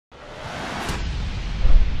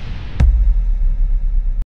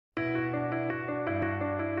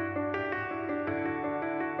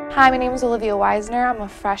Hi, my name is Olivia Wisner. I'm a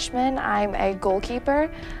freshman. I'm a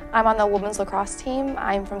goalkeeper. I'm on the women's lacrosse team.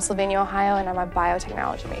 I'm from Sylvania, Ohio, and I'm a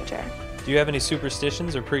biotechnology major. Do you have any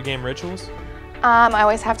superstitions or pregame rituals? I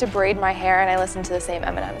always have to braid my hair, and I listen to the same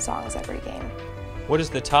Eminem songs every game. What is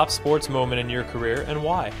the top sports moment in your career and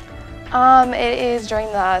why? It is during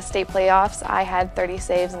the state playoffs. I had 30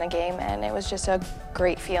 saves in a game, and it was just a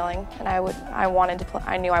great feeling. And I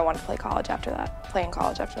knew I wanted to play in college after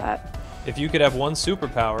that. If you could have one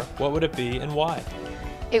superpower, what would it be and why?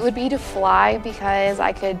 It would be to fly because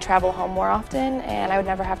I could travel home more often, and I would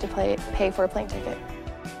never have to pay for a plane ticket.